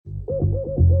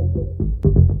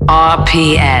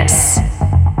RPS.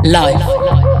 Live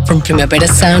from Primavera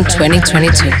Sound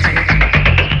 2022.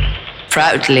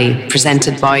 Proudly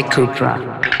presented by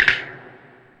Cupra.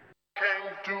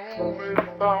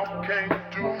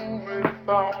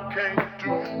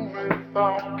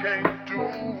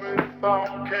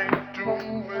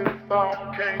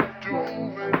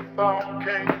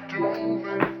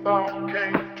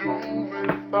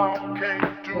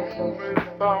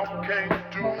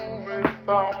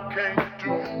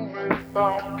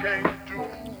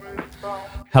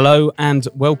 Hello and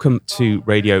welcome to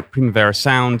Radio Primavera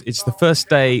Sound. It's the first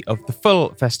day of the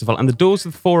full festival and the doors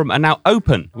of the forum are now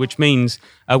open, which means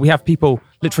we have people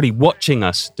literally watching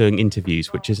us doing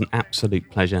interviews, which is an absolute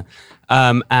pleasure.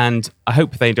 And I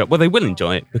hope they enjoy it. Well, they will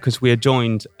enjoy it because we are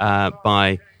joined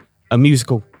by a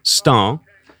musical star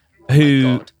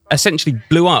who essentially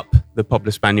blew up the Pop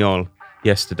Español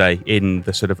yesterday in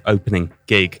the sort of opening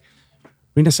gig.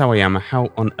 Rina Sawayama, how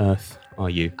on earth are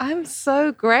you? I'm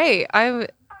so great.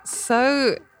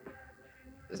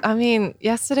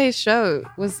 Yesterday's show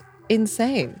was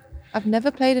insane. I've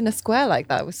never played in a square like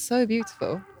that. It was so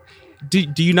beautiful. Do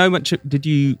you know much? Did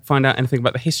you find out anything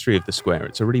about the history of the square?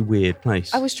 It's a really weird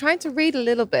place. I was trying to read a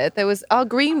little bit. Our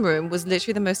green room was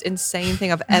literally the most insane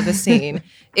thing I've ever seen.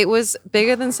 It was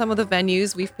bigger than some of the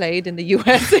venues we've played in the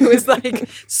US. It was like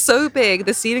so big.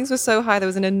 The ceilings were so high. There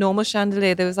was an enormous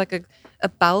chandelier. There was like a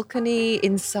balcony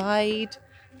inside.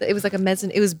 It was like a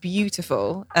mezzanine. It was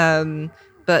beautiful.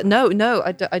 But no,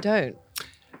 I don't.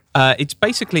 It's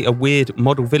basically a weird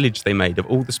model village they made of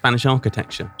all the Spanish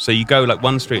architecture. So you go like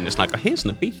one street and it's like, oh, here's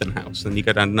an Ibizan house. And you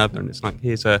go down another and it's like,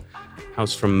 here's a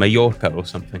house from Mallorca or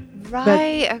something.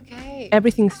 Right, okay.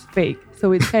 Everything's fake,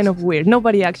 so it's kind of weird.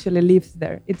 Nobody actually lives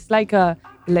there. It's like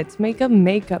let's make a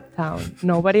makeup town.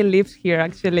 Nobody lives here,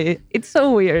 actually. It's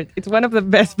so weird. It's one of the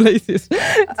best places.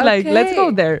 It's like, let's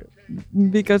go there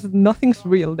because nothing's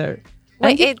real there.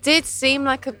 It did seem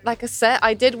like a set.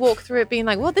 I did walk through it being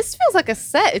like, well, this feels like a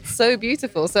set. It's so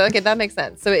beautiful. So, okay, that makes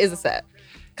sense. So it is a set.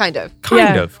 Kind of.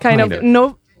 Kind of.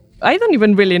 No, I don't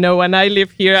even really know when I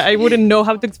live here. I wouldn't know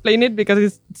how to explain it because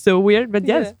it's so weird. But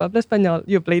yes, Pablo Español,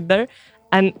 you played there.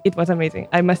 And it was amazing.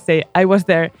 I must say, I was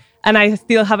there. And I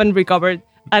still haven't recovered.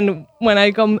 And when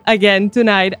I come again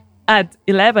tonight at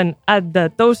 11 at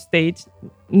the Toast stage,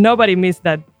 nobody missed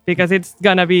that because it's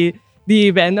going to be the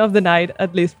event of the night,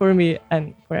 at least for me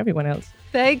and for everyone else.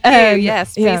 Thank you.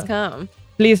 Yes, please come.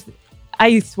 Please,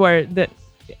 I swear that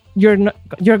you're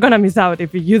gonna miss out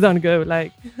if you don't go.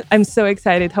 Like, I'm so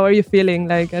excited. How are you feeling?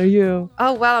 Like, are you?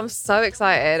 Oh well, I'm so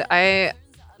excited. I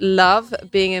love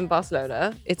being in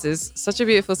Barcelona. It is such a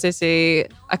beautiful city.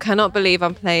 I cannot believe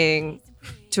I'm playing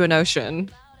to an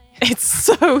ocean. It's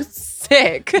so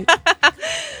sick.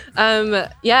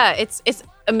 It's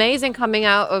amazing coming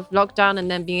out of lockdown and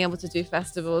then being able to do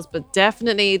festivals, but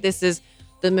definitely this is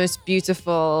the most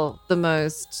beautiful, the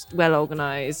most well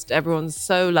organized. Everyone's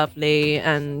so lovely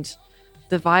and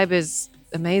the vibe is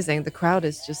amazing. The crowd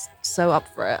is just so up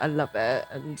for it. I love it.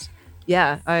 And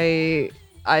yeah,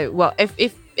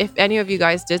 if any of you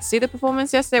guys did see the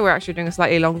performance yesterday, we're actually doing a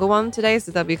slightly longer one today,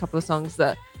 so there'll be a couple of songs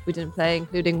that we didn't play,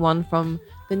 including one from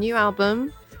the new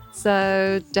album.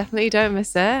 So definitely don't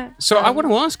miss it. So I want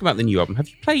to ask about the new album. Have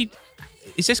you played,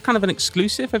 is this kind of an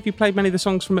exclusive? Have you played many of the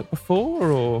songs from it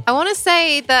before? Or I want to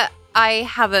say that I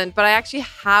haven't, but I actually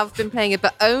have been playing it,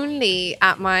 but only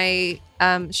at my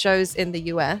shows in the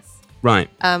US. Right.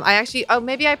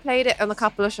 Maybe I played it on a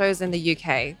couple of shows in the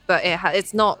UK, but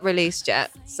it's not released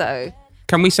yet. So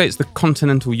can we say it's the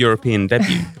continental European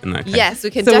debut in that case? Yes,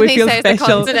 we can so definitely say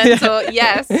special. It's the continental.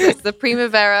 Yes, it's the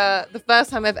Primavera, the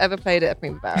first time I've ever played it at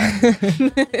Primavera.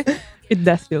 It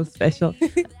does feel special.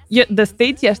 The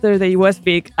stage yesterday was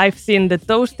big. I've seen the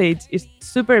Toast stage is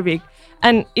super big.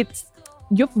 And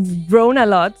you've grown a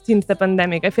lot since the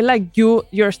pandemic. I feel like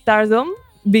your stardom,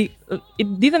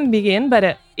 it didn't begin,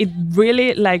 but it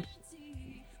really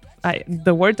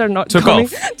the words are not took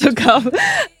off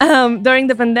during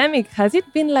the pandemic. Has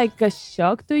it been like a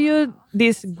shock to you,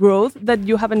 this growth that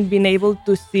you haven't been able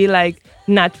to see like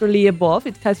naturally evolve?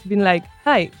 It has been like,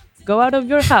 hi, go out of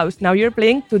your house, now you're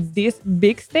playing to this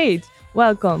big stage,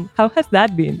 welcome. How has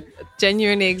that been?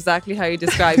 Genuinely exactly how you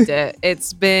described it.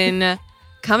 It's been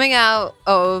coming out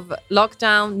of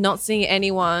lockdown, not seeing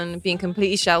anyone, being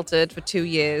completely sheltered for 2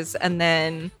 years, and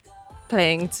then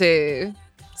playing to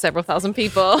several thousand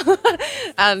people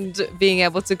and being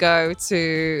able to go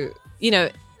to,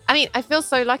 I feel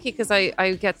so lucky because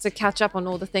I get to catch up on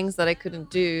all the things that I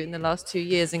couldn't do in the last 2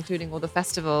 years, including all the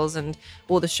festivals and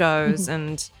all the shows.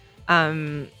 Mm-hmm.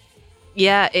 And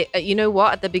Yeah, you know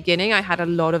what? At the beginning, I had a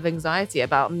lot of anxiety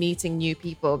about meeting new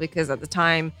people because at the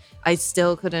time I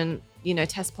still couldn't,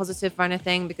 test positive for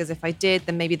anything. Because if I did,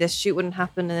 then maybe this shoot wouldn't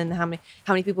happen, and then how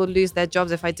many people would lose their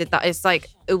jobs if I did that? It's like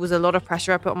it was a lot of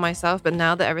pressure I put on myself. But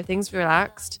now that everything's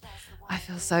relaxed, I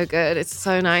feel so good. It's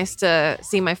so nice to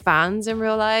see my fans in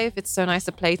real life. It's so nice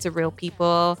to play to real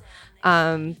people.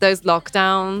 Those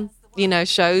lockdown,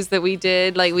 shows that we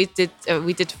did, like we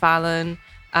did Fallon.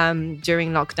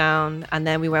 During lockdown, and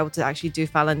then we were able to actually do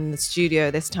Fallon in the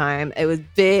studio this time. It was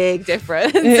big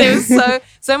difference. It was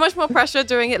so much more pressure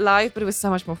doing it live, but it was so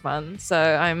much more fun. So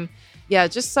I'm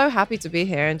just so happy to be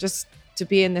here and just to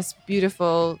be in this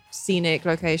beautiful scenic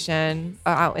location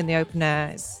out in the open air.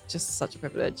 It's just such a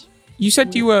privilege. You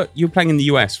said you were playing in the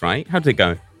US, right? How did it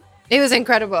go? It was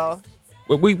incredible.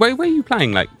 Where were you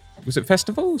playing? Like, was it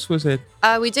festivals? Was it?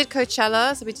 We did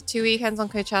Coachella, so we did 2 weekends on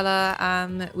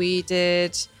Coachella. We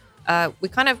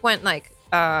kind of went like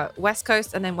West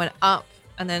Coast and then went up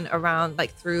and then around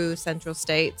like through Central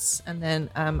States and then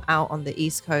out on the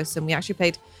East Coast. And we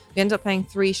ended up playing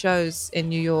 3 shows in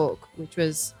New York, which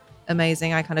was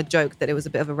amazing. I kind of joked that it was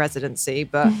a bit of a residency,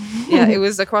 but yeah, it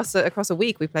was across a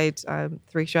week. We played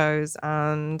 3 shows,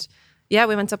 and yeah,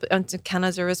 we went up to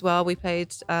Canada as well. We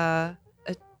played a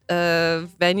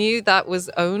venue that was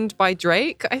owned by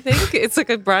Drake. I think it's like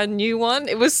a brand new one.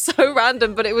 It was so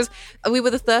random, but we were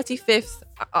the 35th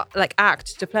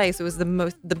act to play, so it was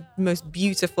the most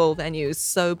beautiful venue. It was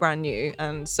so brand new,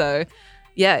 and so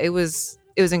yeah, it was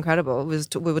incredible. We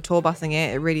were tour busing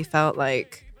it. It really felt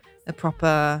like a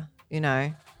proper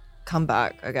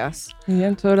comeback, I guess.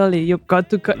 Yeah, totally. You got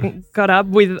to caught up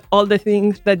with all the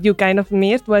things that you kind of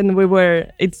missed when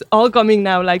it's all coming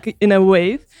now, like in a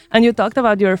wave. And you talked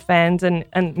about your fans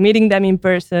and meeting them in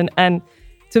person. And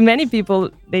to many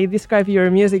people, they describe your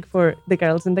music for the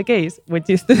girls and the gays, which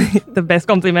is the best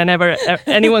compliment ever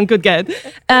anyone could get.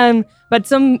 But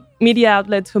some media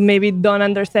outlets who maybe don't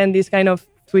understand this kind of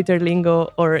Twitter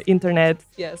lingo or internet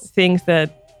things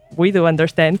that we do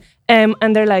understand.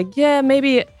 And they're like, yeah,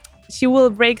 maybe she will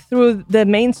break through the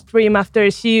mainstream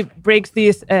after she breaks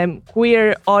this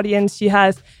queer audience she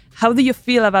has. How do you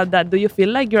feel about that? Do you feel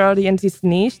like your audience is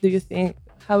niche? Do you think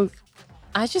how?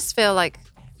 I just feel like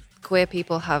queer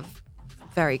people have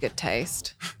very good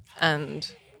taste, and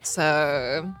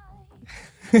so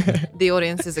the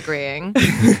audience is agreeing.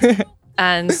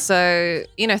 And so,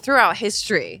 throughout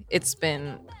history, it's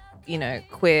been,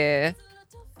 queer.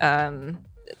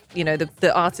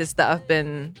 The artists that have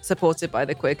been supported by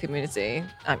the queer community.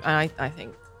 I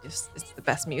think it's the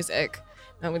best music,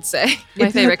 I would say. My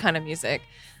favorite kind of music.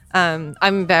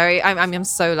 I'm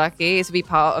so lucky to be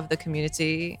part of the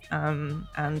community.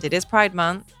 And it is Pride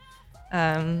Month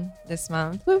this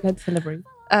month. Let's celebrate.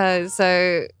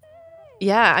 So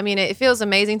yeah, I mean, it feels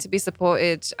amazing to be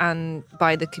supported and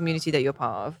by the community that you're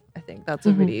part of. I think that's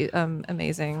a really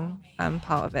amazing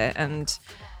part of it. And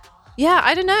yeah,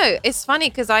 I don't know. It's funny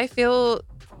because I feel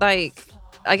like,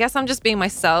 I guess I'm just being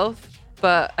myself,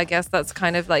 but I guess that's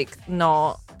kind of like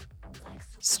not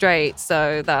straight,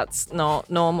 so that's not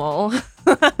normal.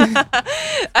 So,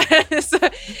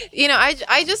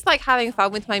 I just like having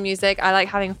fun with my music. I like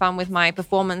having fun with my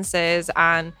performances,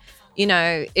 and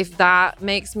if that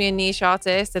makes me a niche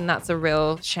artist, then that's a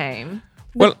real shame.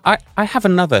 Well, I have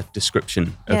another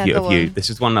description of you. This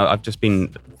is one I've just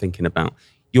been thinking about.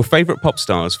 Your favorite pop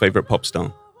star's favorite pop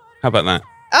star. How about that?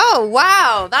 Oh,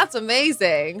 wow. That's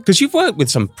amazing. Because you've worked with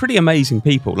some pretty amazing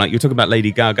people. Like, you're talking about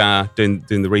Lady Gaga doing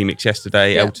the remix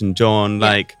yesterday, Elton John.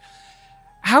 Like,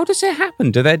 how does it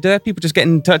happen? Do there people just get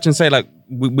in touch and say, like,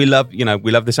 we love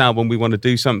this album, we want to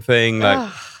do something? Like,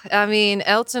 I mean,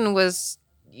 Elton was,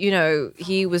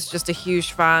 he was just a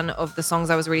huge fan of the songs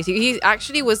I was releasing. He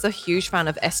actually was a huge fan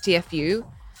of STFU,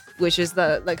 which is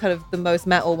the kind of the most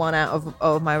metal one out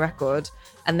of my record.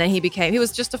 And then he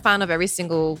was just a fan of every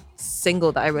single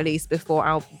single that I released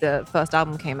before the first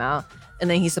album came out. And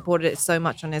then he supported it so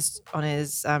much on his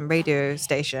radio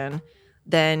station.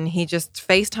 Then he just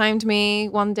FaceTimed me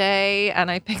one day, and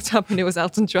I picked up, and it was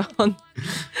Elton John.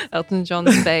 Elton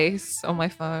John's face on my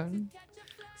phone.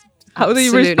 How do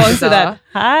you respond to that?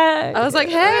 Hi. I was like,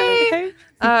 hey.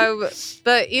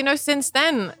 But, since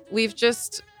then, we've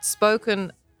just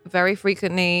spoken very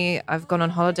frequently. I've gone on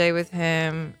holiday with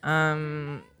him.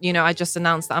 I just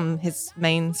announced that I'm his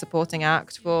main supporting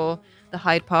act for the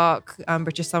Hyde Park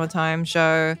British Summertime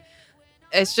show.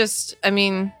 It's just,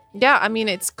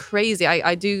 it's crazy.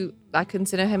 I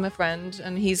consider him a friend,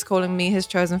 and he's calling me his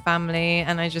chosen family.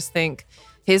 And I just think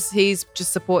he's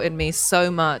just supported me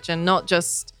so much, and not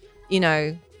just,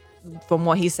 from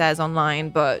what he says online,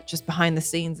 but just behind the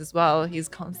scenes as well. He's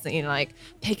constantly like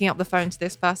picking up the phone to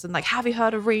this person, like, have you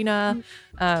heard of Rina?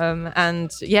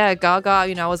 And yeah, Gaga,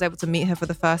 you know, I was able to meet her for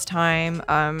the first time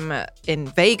in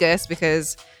Vegas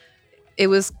because it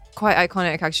was quite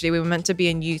iconic, actually. We were meant to be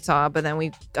in Utah, but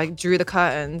then I drew the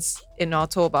curtains in our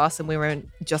tour bus and we were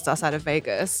just outside of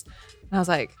Vegas. And I was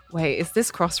like, wait, is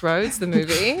this Crossroads, the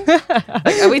movie?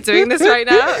 Like, are we doing this right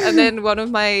now? And then one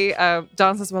of my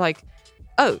dancers were like,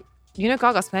 oh, you know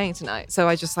Gaga's playing tonight. So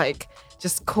I just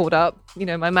called up, you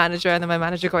know, my manager, and then my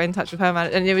manager got in touch with her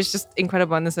manager, and it was just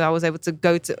incredible. And so I was able to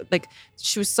go to, like,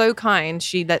 she was so kind.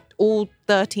 She let all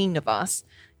 13 of us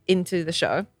into the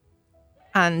show.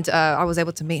 And I was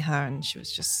able to meet her, and she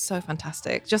was just so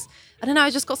fantastic. Just, I don't know, I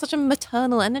just got such a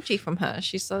maternal energy from her.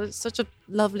 She's such a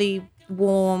lovely,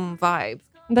 warm vibe.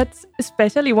 That's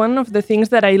especially one of the things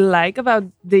that I like about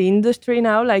the industry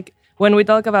now. Like when we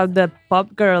talk about the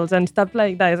pop girls and stuff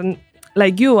like that, and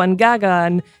like you and Gaga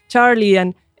and Charlie,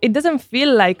 and it doesn't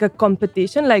feel like a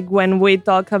competition. Like when we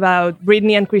talk about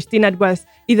Britney and Christina, it was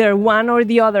either one or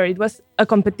the other. It was a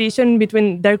competition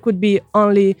between, there could be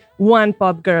only one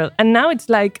pop girl. And now it's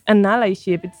like an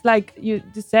allyship. It's like you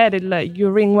just said it, like you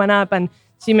ring one up and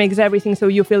she makes everything so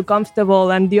you feel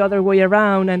comfortable, and the other way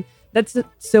around. And that's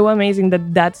so amazing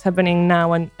that that's happening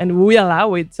now, and we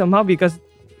allow it somehow, because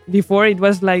before it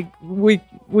was like we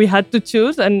had to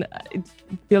choose, and it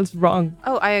feels wrong.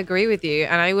 Oh, I agree with you.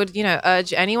 And I would, you know,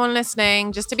 urge anyone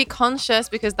listening just to be conscious,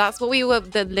 because that's what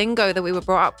the lingo that we were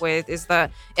brought up with is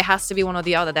that it has to be one or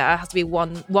the other. There has to be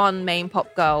one main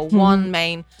pop girl, one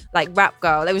main like rap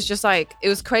girl. It was just like, it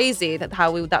was crazy that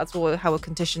how we're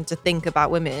conditioned to think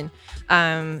about women.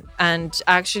 And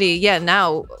actually, yeah,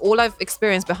 now all I've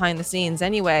experienced behind the scenes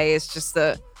anyway is just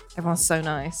that everyone's so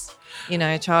nice. You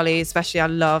know, Charlie, especially, I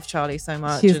love Charlie so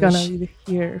much. She's gonna be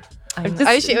here.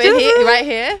 Right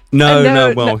here?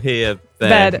 No, well, here,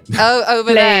 there. Oh,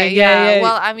 over there. Yeah.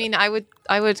 Well, I mean, I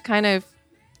would kind of,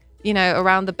 you know,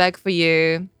 around the beg for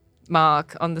you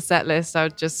mark on the set list, I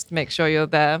would just make sure you're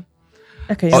there.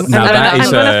 Okay, I'm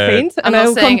gonna faint, and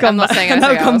I'll come back.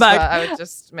 I'll come back. I would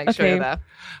just make sure you're there.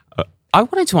 I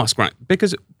wanted to ask, right,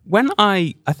 because when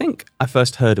I think I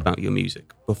first heard about your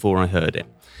music before I heard it,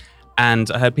 and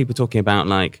I heard people talking about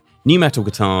like new metal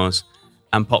guitars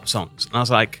and pop songs, and I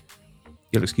was like,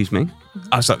 you'll excuse me.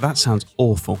 I was like, that sounds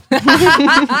awful.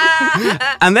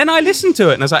 And then I listened to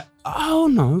it and I was like, oh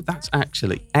no, that's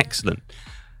actually excellent.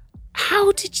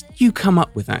 How did you come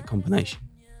up with that combination?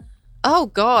 Oh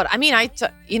God. I mean, I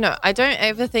don't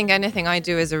ever think anything I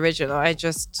do is original. I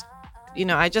just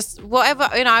whatever,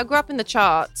 you know, I grew up in the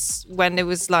charts when it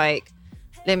was like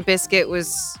Limp Bizkit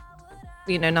was,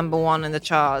 you know, number one in the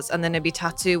charts, and then it'd be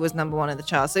Tattoo was number one in the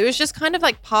charts. So it was just kind of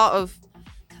like part of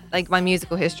like my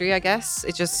musical history, I guess.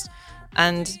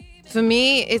 And for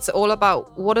me, it's all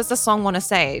about, what does the song want to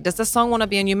say? Does the song want to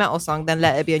be a new metal song? Then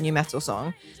let it be a new metal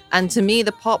song. And to me,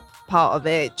 the pop part of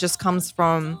it just comes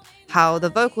from how the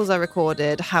vocals are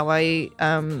recorded, how I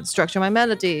structure my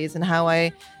melodies, and how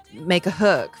I make a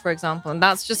hook, for example. And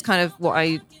that's just kind of what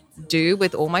I do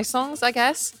with all my songs, I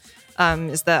guess,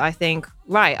 is that I think,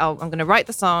 right, I'm going to write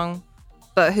the song,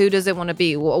 but who does it want to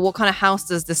be? What kind of house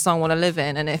does this song want to live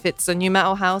in? And if it's a new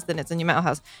metal house, then it's a new metal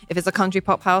house. If it's a country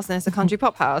pop house, then it's a country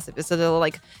pop house. If it's a little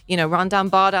like, you know, rundown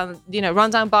bar on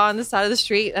the side of the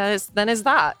street, then it's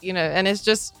that, you know. And it's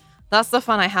just, that's the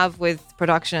fun I have with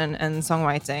production and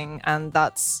songwriting. And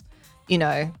that's, you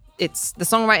know, it's the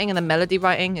songwriting and the melody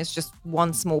writing is just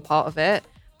one small part of it.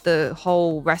 The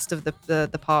whole rest of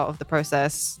the part of the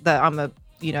process that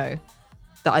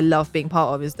that I love being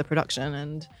part of is the production.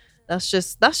 And that's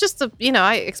just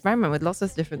I experiment with lots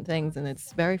of different things, and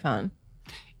it's very fun.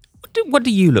 What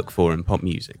do you look for in pop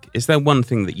music? Is there one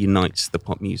thing that unites the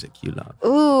pop music you love?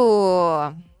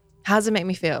 Ooh, how does it make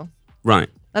me feel? Right.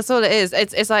 That's all it is.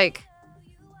 It's like,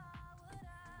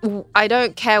 I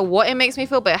don't care what it makes me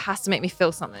feel, but it has to make me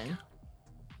feel something.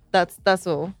 That's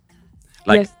all.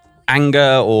 Like yes.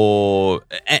 Anger or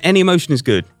any emotion is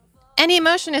good. Any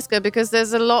emotion is good, because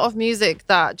there's a lot of music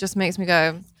that just makes me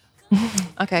go,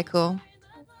 okay, cool.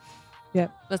 Yeah.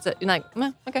 That's it. You're like,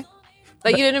 meh, okay.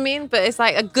 Like, you know what I mean? But it's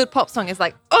like a good pop song is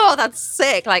like, oh, that's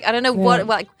sick. Like, I don't know what,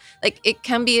 like it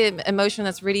can be an emotion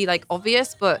that's really like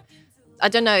obvious, but I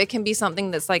don't know. It can be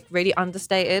something that's like really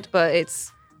understated, but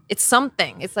it's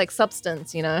something. It's like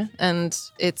substance, you know? And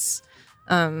it's,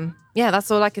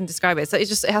 that's all I can describe it. So it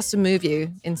has to move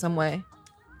you in some way.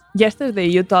 Yesterday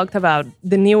you talked about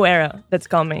the new era that's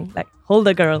coming, like Hold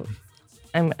the Girl.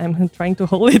 I'm trying to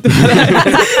hold it.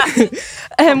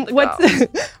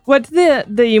 What's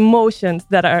the emotions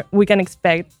that we can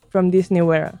expect from this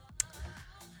new era?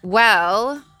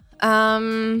 Well,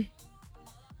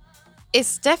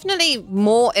 It's definitely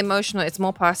more emotional. It's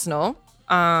more personal.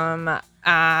 And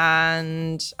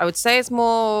I would say it's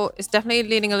definitely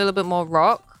leaning a little bit more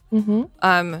rock.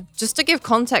 Just to give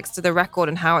context to the record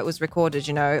and how it was recorded,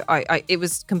 it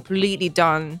was completely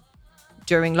done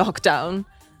during lockdown.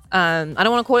 I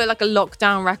don't want to call it like a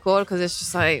lockdown record because it's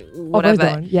just like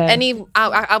whatever. Yeah. Any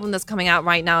album that's coming out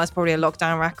right now is probably a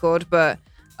lockdown record, but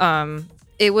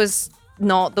it was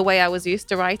not the way I was used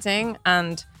to writing.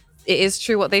 And it is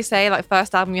true what they say, like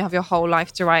first album you have your whole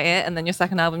life to write it, and then your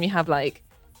second album you have like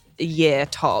a year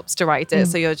tops to write it.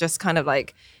 So you're just kind of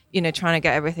like, trying to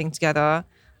get everything together.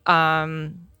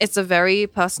 It's a very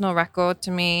personal record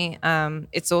to me.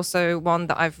 It's also one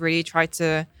that I've really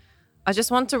I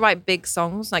just want to write big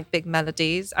songs, like big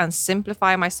melodies, and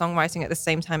simplify my songwriting at the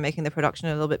same time, making the production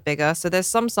a little bit bigger. So there's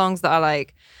some songs that are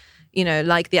like,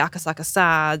 like the Akasaka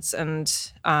Sads and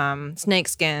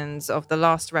Snakeskins of the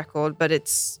last record, but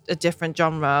it's a different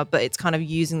genre, but it's kind of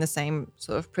using the same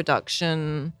sort of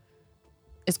production.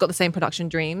 It's got the same production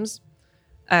dreams.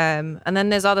 And then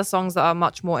there's other songs that are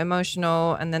much more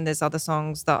emotional, and then there's other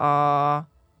songs that are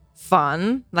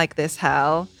fun, like This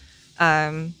Hell.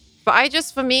 But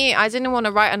for me, I didn't want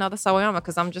to write another Sawayama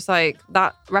because I'm just like,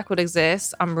 that record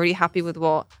exists. I'm really happy with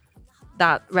what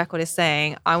that record is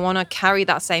saying. I want to carry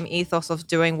that same ethos of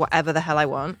doing whatever the hell I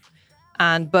want,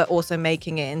 but also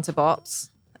making it into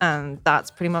bops. And that's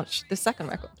pretty much the second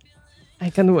record. I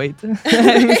can't wait.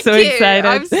 I'm so excited.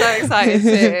 I'm so excited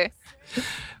too.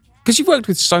 Because you've worked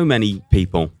with so many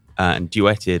people and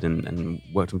duetted and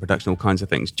worked on production, all kinds of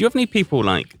things. Do you have any people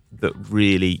like that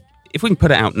really, if we can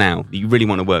put it out now, that you really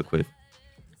want to work with?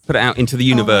 Put it out into the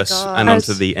universe and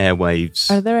onto the airwaves.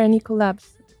 Are there any collabs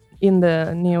in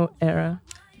the new era?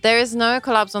 There is no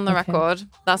collabs on the record.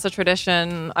 That's a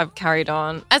tradition I've carried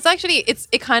on.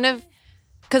 It kind of,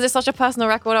 because it's such a personal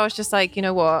record, I was just like, you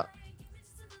know what?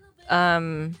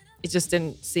 It just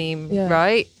didn't seem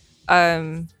right.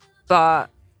 But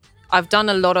I've done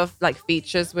a lot of like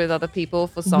features with other people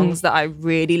for songs that I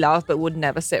really love but would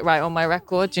never sit right on my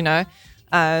record,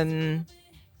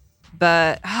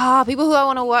 But people who I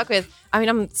want to work with, I mean,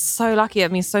 I'm so lucky. I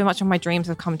mean, so much of my dreams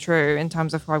have come true in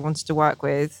terms of who I wanted to work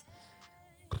with.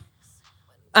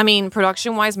 I mean,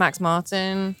 production-wise, Max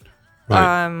Martin.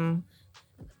 Right.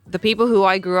 The people who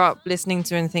I grew up listening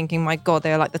to and thinking, my God,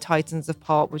 they're like the titans of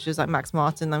pop, which is like Max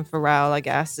Martin and Pharrell, I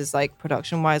guess, is like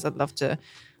production-wise, I'd love to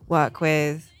work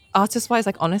with. Artist-wise,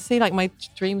 like honestly, like my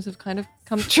dreams have kind of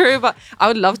come true, but I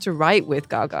would love to write with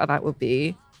Gaga. That would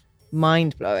be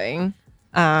mind-blowing.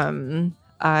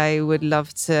 I would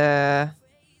love to...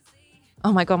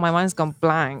 Oh my God, my mind's gone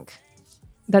blank.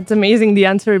 That's amazing. The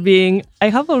answer being, I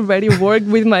have already worked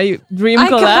with my dream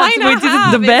collab, which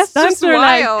is the best answer.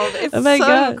 Wild. Like, it's oh my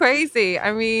God. crazy.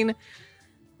 I mean,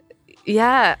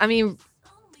 yeah. I mean,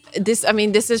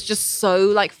 this is just so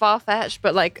like far-fetched,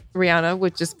 but like Rihanna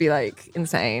would just be like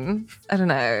insane. I don't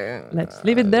know. Let's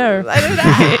leave it there. I don't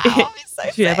know. So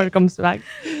if she ever comes back.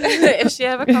 If she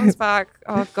ever comes back,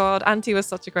 oh God, Auntie was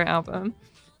such a great album.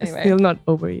 Anyway, Still not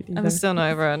over it either. I'm still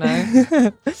not over it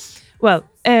now. Well,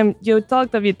 you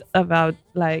talked a bit about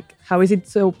like how is it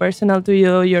so personal to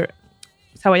you, your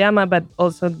Sawayama, but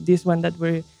also this one that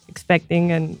we're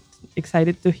expecting and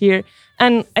excited to hear.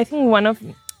 And I think one of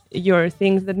your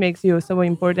things that makes you so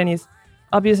important is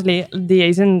obviously the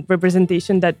Asian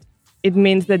representation, that it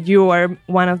means that you are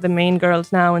one of the main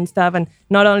girls now and stuff. And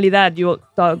not only that, you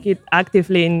talk it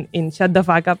actively in Shut the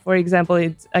Fuck Up, for example.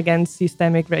 It's against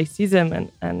systemic racism,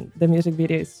 and the music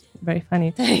video is very funny.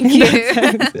 Thank you.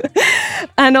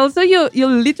 And also you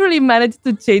literally managed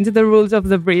to change the rules of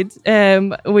the bridge,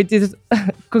 which is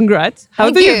congrats. How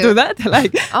Thank do you you. do that?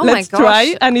 Like, Oh my let's gosh.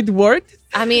 try, and it worked.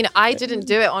 I mean, I didn't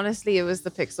do it, honestly. It was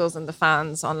the Pixels and the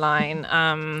fans online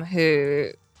who,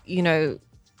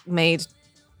 made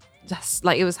just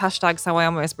like, it was hashtag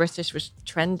Sawayama is British was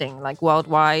trending like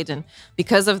worldwide. And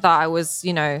because of that, I was,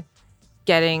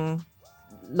 getting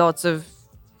lots of,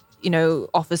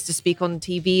 offers to speak on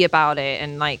TV about it.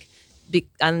 And like,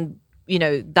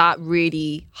 that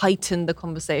really heightened the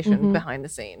conversation behind the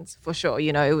scenes for sure.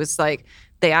 It was like,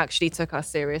 they actually took us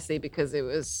seriously because it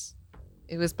was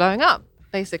blowing up,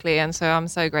 basically. And so I'm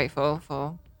so grateful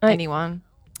for anyone.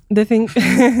 The thing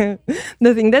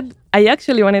that I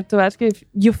actually wanted to ask you, if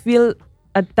you feel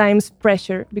at times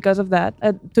pressure because of that,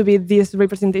 to be this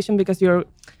representation, because you're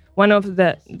one of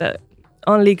the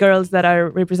only girls that are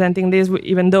representing this,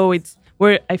 even though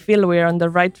I feel we're on the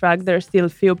right track, there's still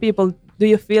few people. Do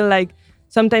you feel like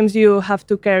sometimes you have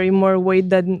to carry more weight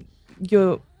than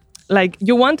you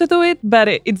want to do it, but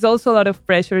it's also a lot of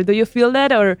pressure? Do you feel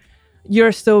that, or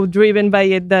you're so driven by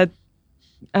it that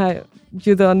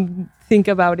you don't think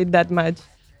about it that much?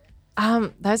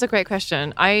 That's a great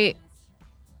question. I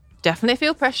definitely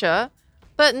feel pressure,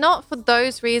 but not for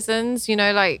those reasons. You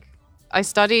know, like I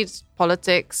studied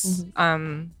politics.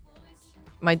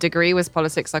 My degree was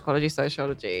politics, psychology,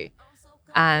 sociology.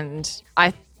 And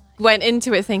I went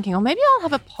into it thinking, oh, maybe I'll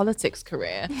have a politics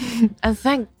career. And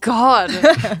thank God,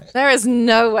 there is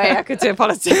no way I could do a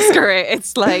politics career.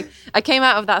 It's like, I came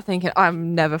out of that thinking,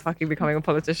 I'm never fucking becoming a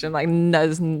politician. Like, no,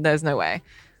 there's no way.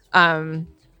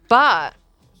 But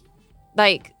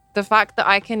like the fact that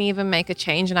I can even make a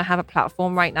change and I have a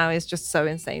platform right now is just so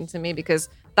insane to me, because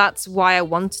that's why I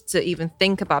wanted to even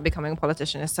think about becoming a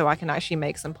politician, is so I can actually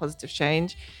make some positive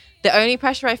change. The only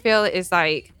pressure I feel is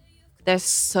like, there's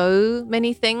so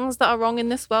many things that are wrong in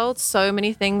this world, so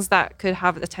many things that could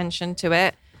have attention to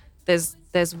it. There's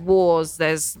wars,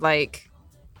 there's like,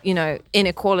 you know,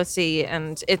 inequality,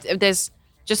 and there's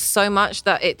just so much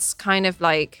that it's kind of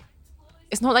like,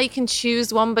 it's not like you can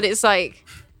choose one, but it's like,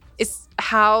 it's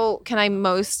how can I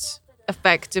most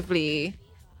effectively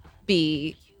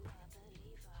be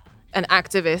an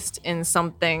activist in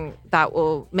something that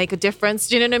will make a difference?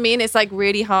 Do you know what I mean? It's like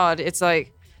really hard. It's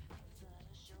like,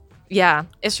 yeah,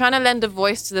 it's trying to lend a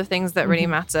voice to the things that really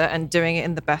matter and doing it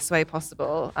in the best way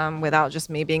possible, without just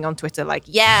me being on Twitter like,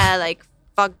 yeah, like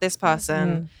fuck this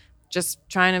person. Just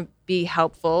trying to be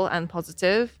helpful and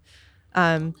positive.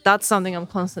 That's something I'm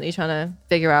constantly trying to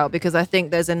figure out, because I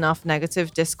think there's enough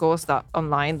negative discourse that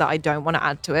online that I don't want to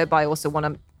add to it, but I also want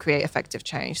to create effective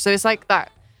change. So it's like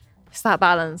that. It's that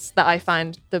balance that I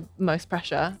find the most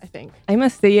pressure, I think. I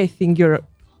must say, I think you're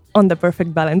on the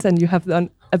perfect balance, and you have done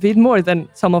a bit more than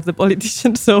some of the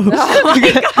politicians. So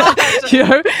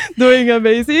you're doing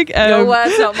amazing. Your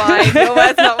words, not mine. Your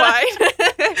words, not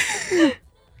mine.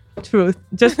 Truth.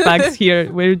 Just facts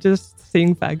here. We're just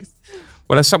saying facts.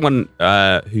 Well, as someone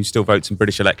who still votes in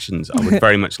British elections, I would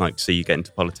very much like to see you get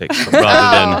into politics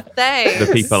rather than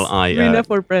the people I... Rina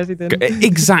for president.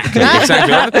 Exactly.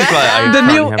 Other people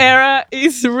the new era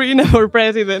is Rina for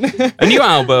president. A new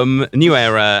album, a new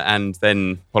era, and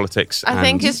then politics. I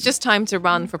think it's just time to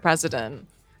run for president.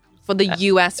 For the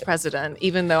US president,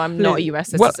 even though I'm not a US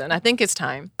citizen. I think it's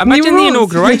time. Imagine the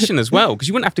inauguration as well, because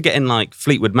you wouldn't have to get in like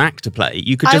Fleetwood Mac to play.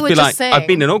 You could just be like, I've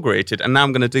been inaugurated and now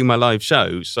I'm going to do my live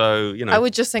show. So, you know. I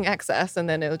would just sing Excess and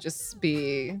then it'll just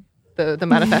be the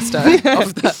manifesto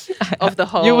of the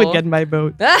whole. You would get my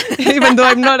vote. Even though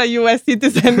I'm not a US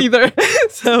citizen either.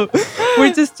 So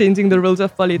we're just changing the rules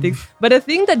of politics. But a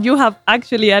thing that you have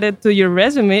actually added to your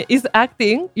resume is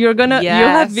acting. You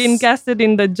have been casted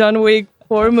in the John Wick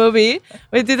 4 movie.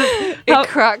 It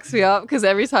cracks me up because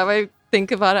every time I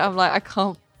think about it, I'm like, I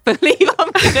can't believe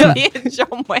I'm going to be in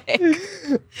John Wick.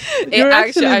 You're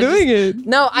actually doing it.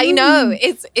 No, I know.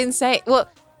 It's insane. Well,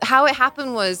 how it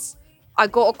happened was I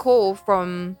got a call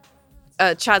from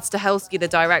Chad Stahelski, the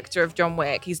director of John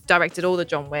Wick. He's directed all the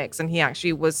John Wicks, and he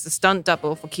actually was the stunt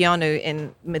double for Keanu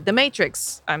in the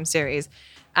Matrix series.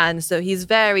 And so he's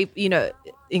very,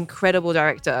 incredible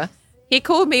director. He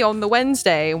called me on the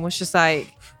Wednesday and was just like,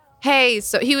 hey,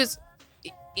 so he was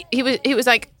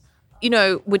like,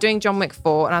 we're doing John Wick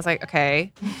 4. And I was like,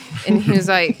 okay. And he was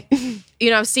like,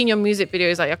 I've seen your music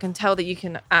videos. Like, I can tell that you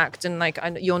can act. And like,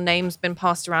 your name's been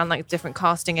passed around like different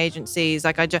casting agencies.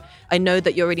 Like, I know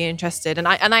that you're really interested. And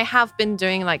I have been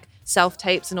doing like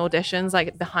self-tapes and auditions,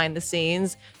 like behind the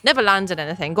scenes. Never landed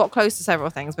anything. Got close to several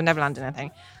things, but never landed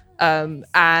anything.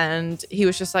 And he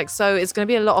was just like, so it's going to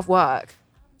be a lot of work.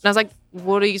 And I was like,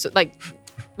 what are you, like,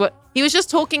 what? He was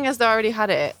just talking as though I already had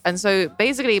it. And so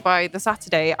basically by the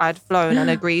Saturday, I'd flown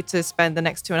and agreed to spend the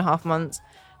next 2.5 months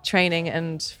training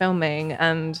and filming.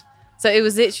 And so it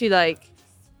was literally like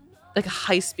a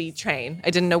high-speed train.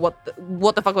 I didn't know what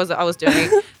the fuck I was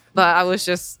doing. But I was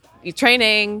just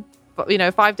training,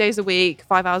 5 days a week,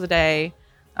 5 hours a day.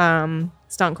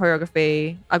 Stunt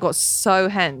choreography. I got so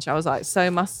hench. I was like so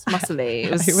muscly.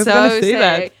 It was so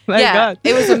sick. God.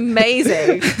 It was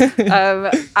amazing.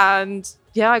 And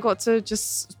I got to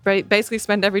just basically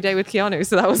spend every day with Keanu.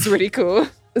 So that was really cool.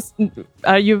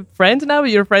 Are you friends now?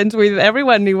 You're friends with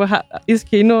everyone. Is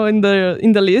Keanu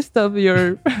in the list of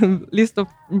your list of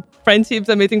friendships,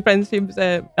 amazing friendships?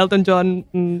 Elton John,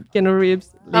 Keanu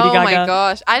Reeves, Lady Gaga. Oh my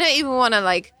gosh! I don't even want to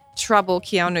like trouble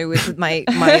Keanu with my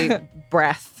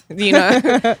breath.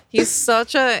 He's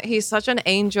such an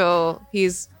angel.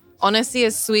 He's honestly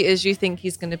as sweet as you think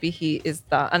he's going to be. He is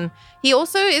that, and he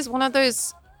also is one of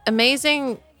those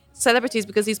amazing celebrities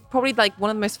because he's probably like one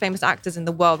of the most famous actors in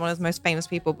the world, one of the most famous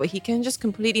people. But he can just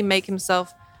completely make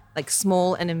himself like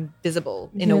small and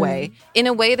invisible in a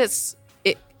way that's.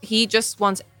 He just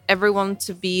wants everyone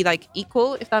to be like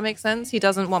equal, if that makes sense. He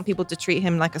doesn't want people to treat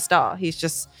him like a star. He's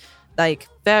just like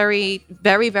very,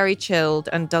 very, very chilled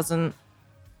and doesn't,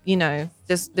 you know,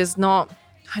 there's not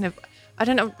kind of, I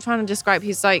don't know, I'm trying to describe.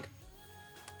 He's like,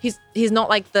 he's not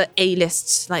like the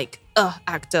A-list like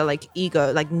actor, like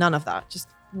ego, like none of that. Just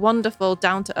wonderful,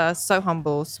 down to earth, so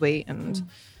humble, sweet, and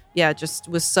yeah, just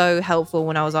was so helpful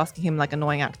when I was asking him like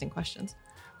annoying acting questions.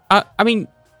 I mean,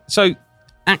 so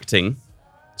acting,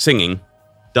 singing,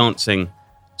 dancing,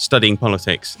 studying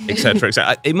politics, etc.,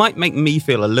 etc. It might make me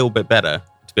feel a little bit better,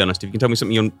 to be honest. If you can tell me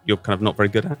something you're kind of not very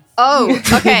good at. Oh,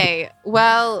 okay.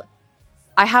 Well,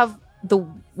 I have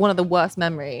one of the worst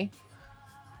memory.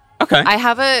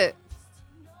 Okay.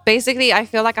 Basically, I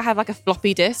feel like I have like a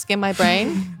floppy disk in my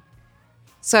brain.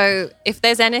 So if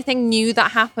there's anything new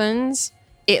that happens,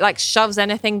 it like shoves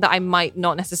anything that I might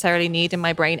not necessarily need in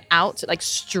my brain out like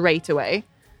straight away.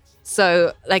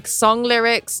 So like song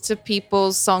lyrics to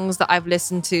people's songs that I've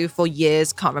listened to for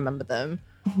years, can't remember them.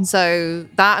 So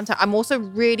that, I'm also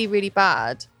really, really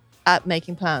bad at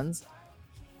making plans.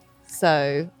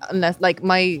 So unless like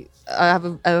I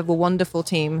have a wonderful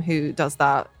team who does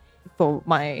that for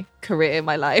my career,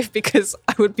 my life, because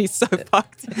I would be so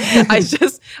fucked.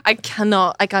 I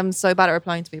cannot, like I'm so bad at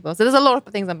replying to people. So there's a lot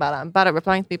of things I'm bad at. I'm bad at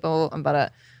replying to people. I'm bad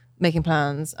at making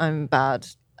plans. I'm bad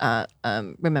at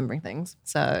remembering things.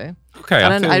 So okay,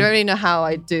 I don't really know how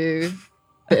I do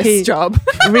this job.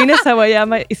 Rina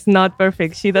Sawayama is not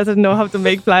perfect. She doesn't know how to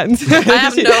make plans. I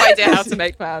have no idea how to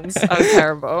make plans. I'm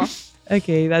terrible.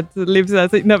 Okay, that leaves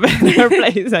us in a better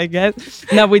place, I guess.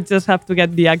 Now we just have to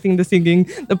get the acting, the singing,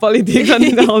 the politics,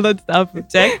 and all that stuff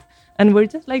checked. And we're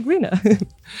just like Rina.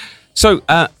 So,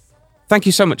 thank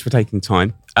you so much for taking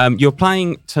time. You're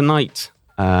playing tonight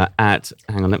at,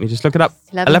 hang on, let me just look it up.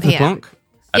 11 o'clock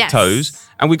at Toes.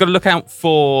 And we've got to look out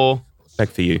for Beg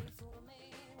For You.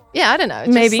 Yeah, I don't know.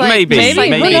 Maybe.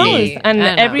 Who knows? And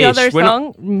every Ish, other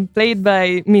song played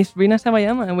by Miss Rina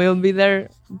Sawayama will be there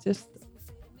just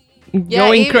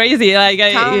going crazy. Like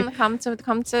come to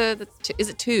the, is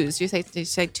it Toes? Do you say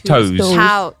Toes?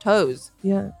 Toes. Toes.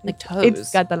 Yeah. Like Toes.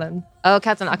 It's Catalan. Oh,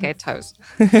 Catalan. Okay, Toes.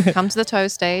 Come to the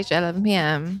Toes stage at 11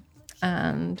 p.m.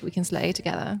 and we can slay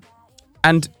together.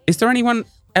 And is there anyone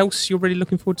else you're really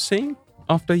looking forward to seeing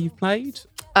after you've played?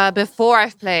 Before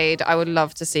I've played, I would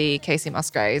love to see Casey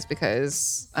Musgraves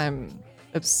because I'm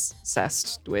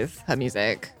obsessed with her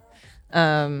music.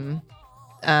 And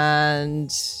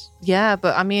yeah,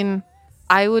 but I mean,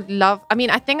 I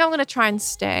think I'm going to try and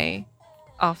stay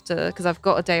after, because I've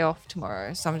got a day off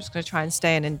tomorrow. So I'm just going to try and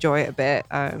stay and enjoy it a bit.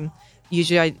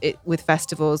 Usually with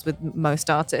festivals, with most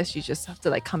artists, you just have to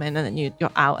like come in and then you're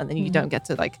out and then you don't get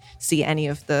to like see any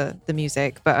of the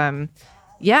music. But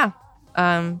yeah.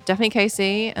 Definitely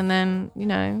Casey, and then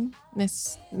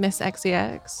Miss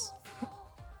XEX.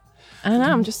 I don't know.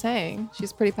 I'm just saying,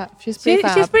 she's pretty fab. She's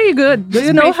pretty good. Do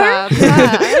you know her?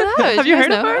 Yeah, I don't know. Have you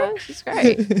heard of her? She's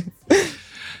great.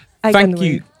 Thank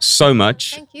you so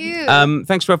much. Thank you.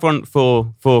 Thanks to everyone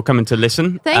for coming to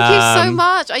listen. Thank you so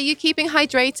much. Are you keeping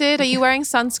hydrated? Are you wearing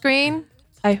sunscreen?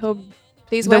 I hope.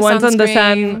 Please the wear ones sunscreen. on the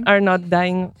sun are not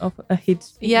dying of a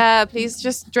heat. Yeah, please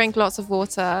just drink lots of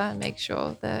water and make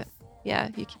sure that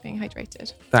you're keeping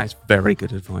hydrated. That's very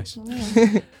good advice.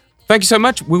 Thank you so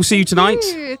much. We'll see you tonight.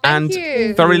 Thank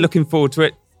you. Very looking forward to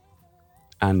it.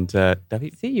 And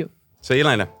David, See you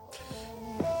later.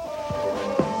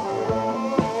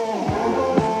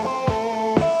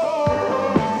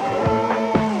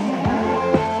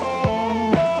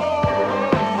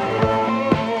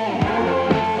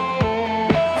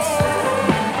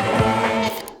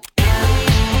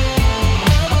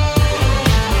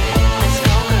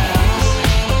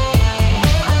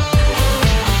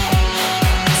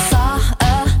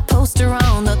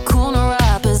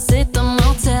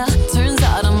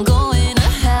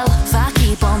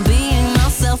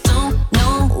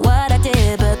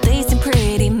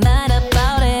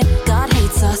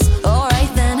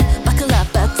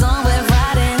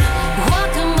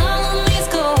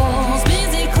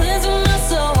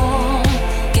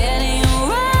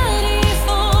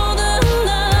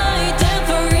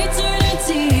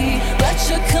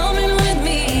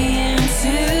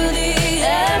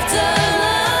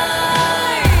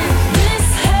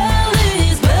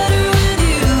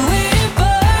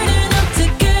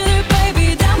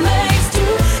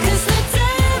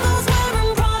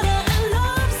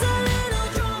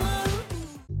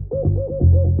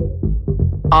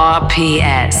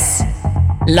 RPS.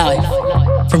 Live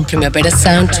from Primavera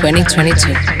Sound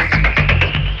 2022.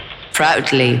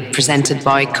 Proudly presented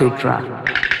by Cupra.